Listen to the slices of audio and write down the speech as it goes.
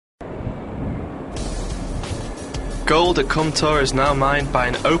Gold at Kumtor is now mined by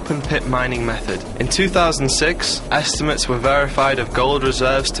an open-pit mining method. In 2006, estimates were verified of gold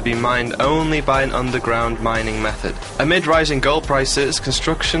reserves to be mined only by an underground mining method. Amid rising gold prices,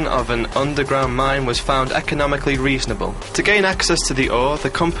 construction of an underground mine was found economically reasonable. To gain access to the ore, the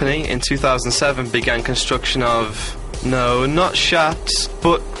company in 2007 began construction of... no, not shafts,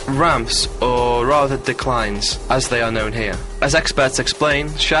 but ramps, or rather declines, as they are known here. As experts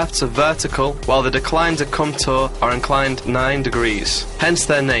explain, shafts are vertical, while the declines at Kumtor are inclined 9 degrees, hence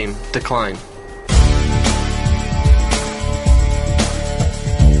their name, decline.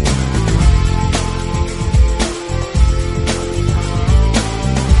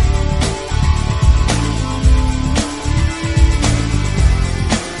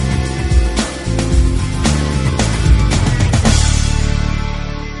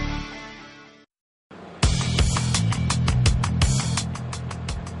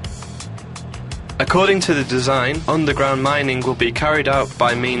 According to the design, underground mining will be carried out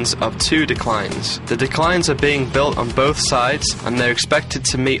by means of 2 declines. The declines are being built on both sides and they're expected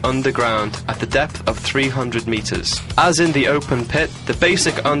to meet underground at the depth of 300 meters. As in the open pit, the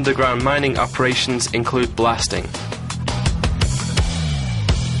basic underground mining operations include blasting.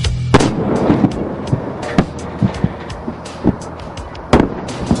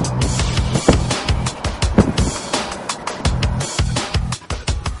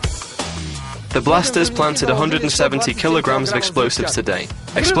 The blasters planted 170 kilograms of explosives today.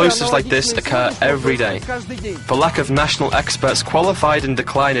 Explosives like this occur every day. For lack of national experts qualified in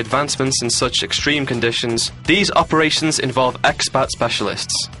decline advancements in such extreme conditions, these operations involve expat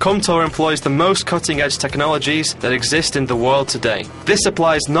specialists. Kumtor employs the most cutting-edge technologies that exist in the world today. This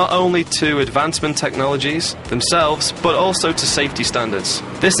applies not only to advancement technologies themselves, but also to safety standards.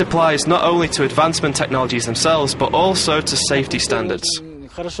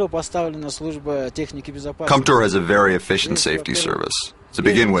 Kumtor has a very efficient safety service. To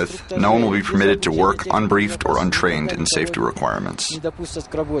begin with, no one will be permitted to work unbriefed or untrained in safety requirements.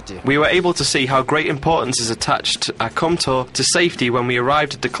 We were able to see how great importance is attached at Kumtor to safety when we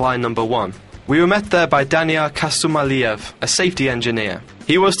arrived at decline number 1. We were met there by Daniel Kasumaliev, a safety engineer.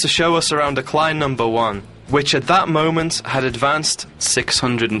 He was to show us around decline number 1, which at that moment had advanced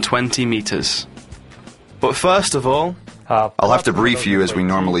 620 meters. But first of all, I'll have to brief you as we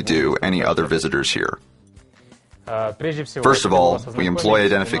normally do any other visitors here. First of all, we employ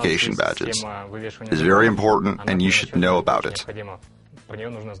identification badges. It is very important and you should know about it.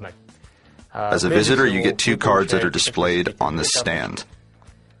 As a visitor, you get 2 cards that are displayed on this stand.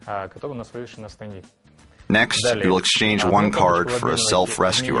 Next, you will exchange 1 card for a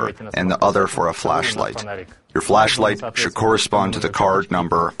self-rescuer and the other for a flashlight. Your flashlight should correspond to the card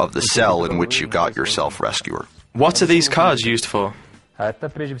number of the cell in which you got your self-rescuer. What are these cards used for?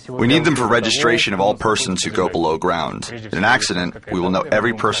 We need them for registration of all persons who go below ground. In an accident, we will know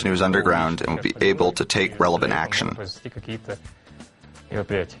every person who is underground and will be able to take relevant action.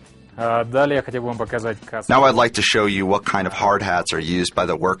 Now I'd like to show you what kind of hard hats are used by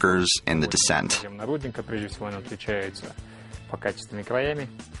the workers in the descent.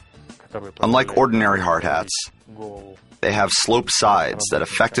 Unlike ordinary hard hats, they have sloped sides that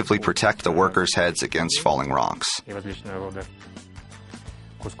effectively protect the workers' heads against falling rocks. In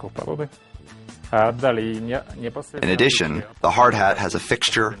addition, the hard hat has a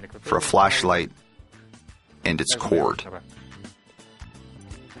fixture for a flashlight and its cord.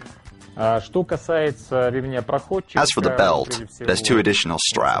 As for the belt, it has 2 additional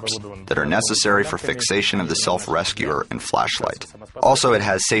straps that are necessary for fixation of the self-rescuer and flashlight. Also, it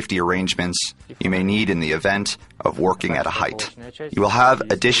has safety arrangements you may need in the event of working at a height. You will have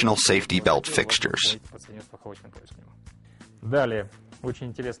additional safety belt fixtures.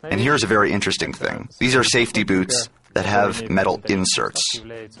 And here's a very interesting thing. These are safety boots that have metal inserts.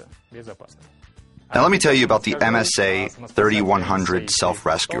 Now let me tell you about the MSA 3100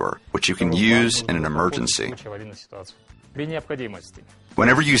 self-rescuer, which you can use in an emergency.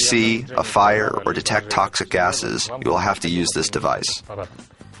 Whenever you see a fire or detect toxic gases, you will have to use this device.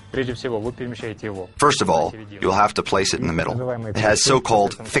 First of all, you will have to place it in the middle. It has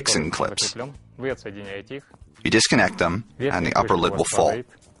so-called fixing clips. You disconnect them, and the upper lid will fall.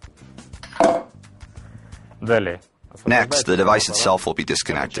 Next, the device itself will be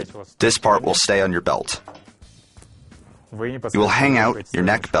disconnected. This part will stay on your belt. You will hang out your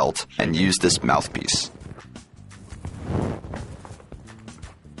neck belt and use this mouthpiece.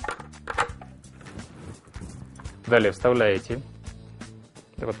 Далее вставляете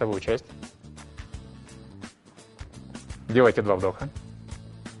ротовую часть. Делайте 2 вдоха.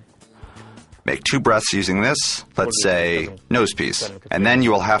 Make 2 breaths using this, let's say nose piece, and then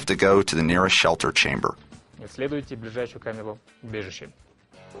you will have to go to the nearest shelter chamber. Исследуйте ближайшую камеру убежища.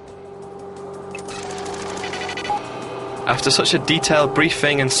 After such a detailed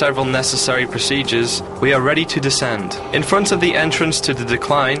briefing and several necessary procedures, we are ready to descend. In front of the entrance to the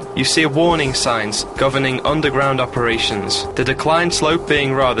decline, you see warning signs governing underground operations. The decline slope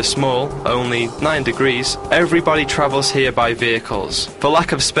being rather small, only 9 degrees, everybody travels here by vehicles. For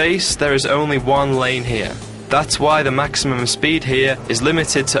lack of space, there is only one lane here. That's why the maximum speed here is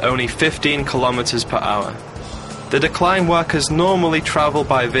limited to only 15 kilometers per hour. The decline workers normally travel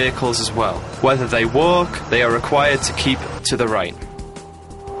by vehicles as well. Whether they walk, they are required to keep to the right.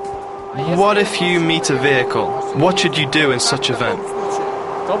 What if you meet a vehicle? What should you do in such event?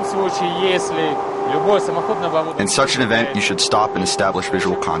 In such an event, you should stop and establish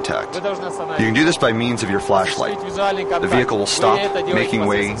visual contact. You can do this by means of your flashlight. The vehicle will stop, making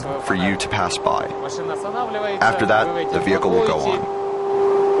way for you to pass by. After that, the vehicle will go on.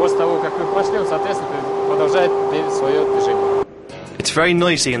 It's very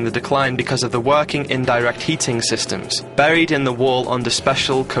noisy in the decline because of the working indirect heating systems, buried in the wall under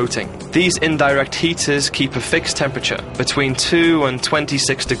special coating. These indirect heaters keep a fixed temperature, between 2 and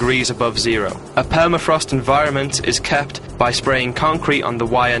 26 degrees above zero. A permafrost environment is kept by spraying concrete on the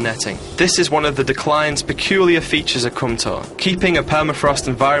wire netting. This is one of the decline's peculiar features of Kumtor. Keeping a permafrost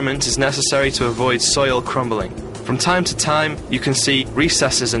environment is necessary to avoid soil crumbling. From time to time, you can see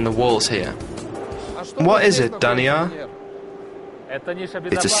recesses in the walls here. What is it, Daniel?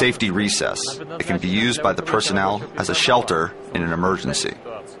 It's a safety recess. It can be used by the personnel as a shelter in an emergency.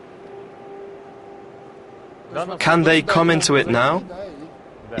 Can they come into it now?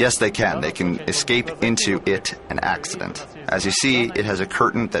 Yes, they can. They can escape into it an accident. As you see, it has a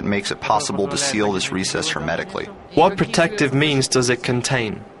curtain that makes it possible to seal this recess hermetically. What protective means does it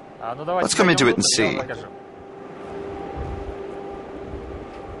contain? Let's come into it and see.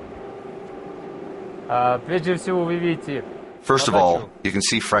 First of all, you can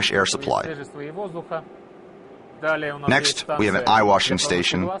see fresh air supply. Next, we have an eye washing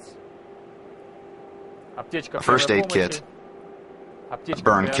station, a first aid kit, a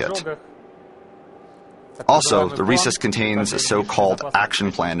burn kit. Also, the recess contains a so-called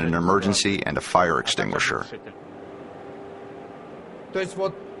action plan in an emergency and a fire extinguisher.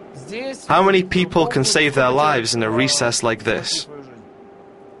 How many people can save their lives in a recess like this?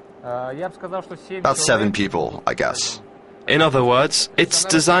 About 7 people, I guess. In other words, it's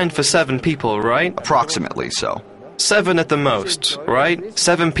designed for 7 people, right? Approximately so. 7 at the most, right?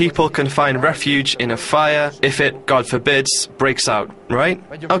 7 people can find refuge in a fire if it, God forbids, breaks out, right?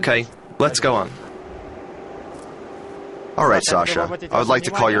 Okay, let's go on. All right, Sasha, I would like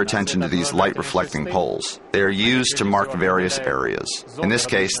to call your attention to these light-reflecting poles. They are used to mark various areas. In this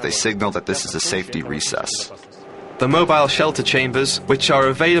case, they signal that this is a safety recess. The mobile shelter chambers, which are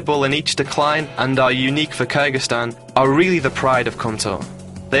available in each decline and are unique for Kyrgyzstan, are really the pride of Kumtor.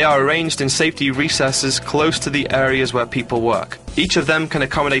 They are arranged in safety recesses close to the areas where people work. Each of them can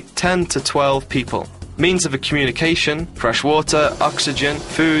accommodate 10 to 12 people. Means of communication, fresh water, oxygen,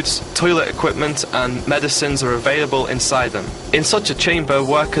 foods, toilet equipment and medicines are available inside them. In such a chamber,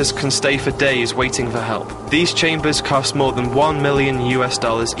 workers can stay for days waiting for help. These chambers cost more than $1 million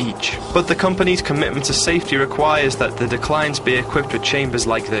each. But the company's commitment to safety requires that the declines be equipped with chambers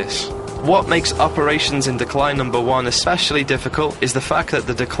like this. What makes operations in decline number 1 especially difficult is the fact that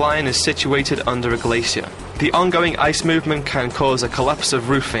the decline is situated under a glacier. The ongoing ice movement can cause a collapse of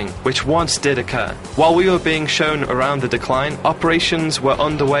roofing, which once did occur. While we were being shown around the decline, operations were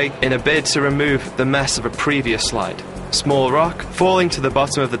underway in a bid to remove the mess of a previous slide. Small rock falling to the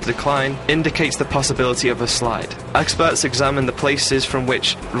bottom of the decline indicates the possibility of a slide. Experts examine the places from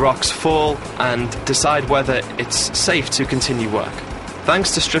which rocks fall and decide whether it's safe to continue work.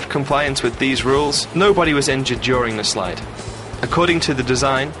 Thanks to strict compliance with these rules, nobody was injured during the slide. According to the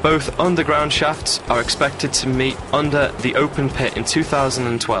design, both underground shafts are expected to meet under the open pit in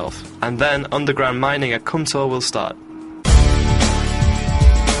 2012, and then underground mining at Kumtor will start.